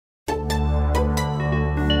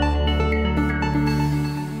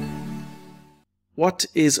What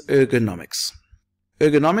is ergonomics?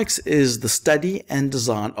 Ergonomics is the study and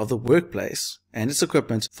design of the workplace and its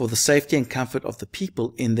equipment for the safety and comfort of the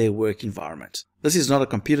people in their work environment. This is not a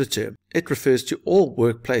computer term. It refers to all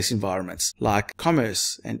workplace environments like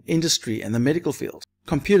commerce and industry and the medical field.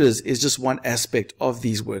 Computers is just one aspect of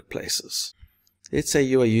these workplaces. Let's say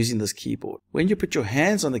you are using this keyboard. When you put your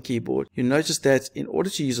hands on the keyboard, you notice that in order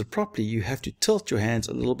to use it properly, you have to tilt your hands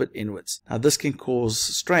a little bit inwards. Now this can cause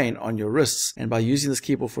strain on your wrists, and by using this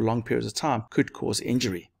keyboard for long periods of time could cause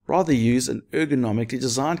injury. Rather use an ergonomically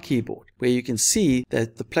designed keyboard where you can see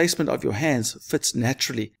that the placement of your hands fits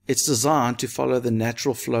naturally. It's designed to follow the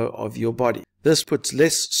natural flow of your body. This puts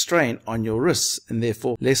less strain on your wrists and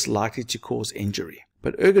therefore less likely to cause injury.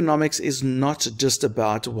 But ergonomics is not just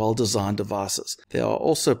about well-designed devices. There are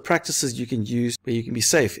also practices you can use where you can be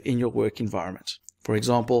safe in your work environment. For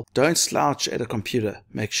example, don't slouch at a computer.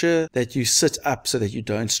 Make sure that you sit up so that you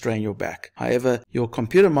don't strain your back. However, your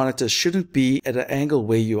computer monitor shouldn't be at an angle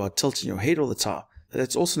where you are tilting your head all the time.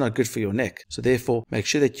 That's also not good for your neck. So therefore, make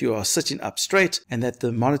sure that you are sitting up straight and that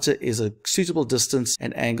the monitor is a suitable distance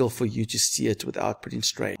and angle for you to see it without putting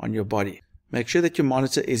strain on your body. Make sure that your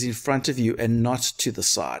monitor is in front of you and not to the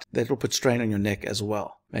side. That will put strain on your neck as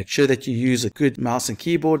well. Make sure that you use a good mouse and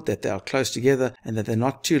keyboard, that they are close together and that they're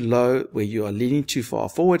not too low where you are leaning too far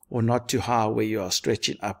forward or not too high where you are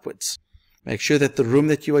stretching upwards. Make sure that the room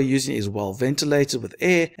that you are using is well ventilated with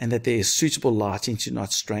air and that there is suitable lighting to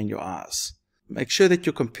not strain your eyes. Make sure that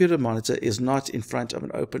your computer monitor is not in front of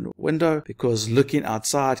an open window because looking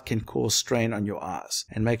outside can cause strain on your eyes.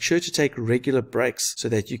 And make sure to take regular breaks so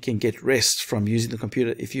that you can get rest from using the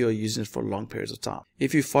computer if you are using it for long periods of time.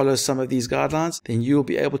 If you follow some of these guidelines, then you will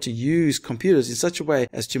be able to use computers in such a way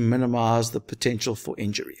as to minimize the potential for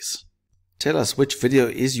injuries. Tell us which video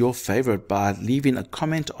is your favorite by leaving a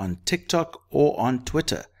comment on TikTok or on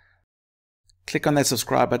Twitter. Click on that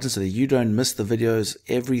subscribe button so that you don't miss the videos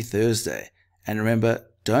every Thursday. And remember,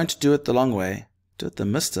 don't do it the long way, do it the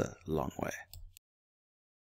Mr. Long way.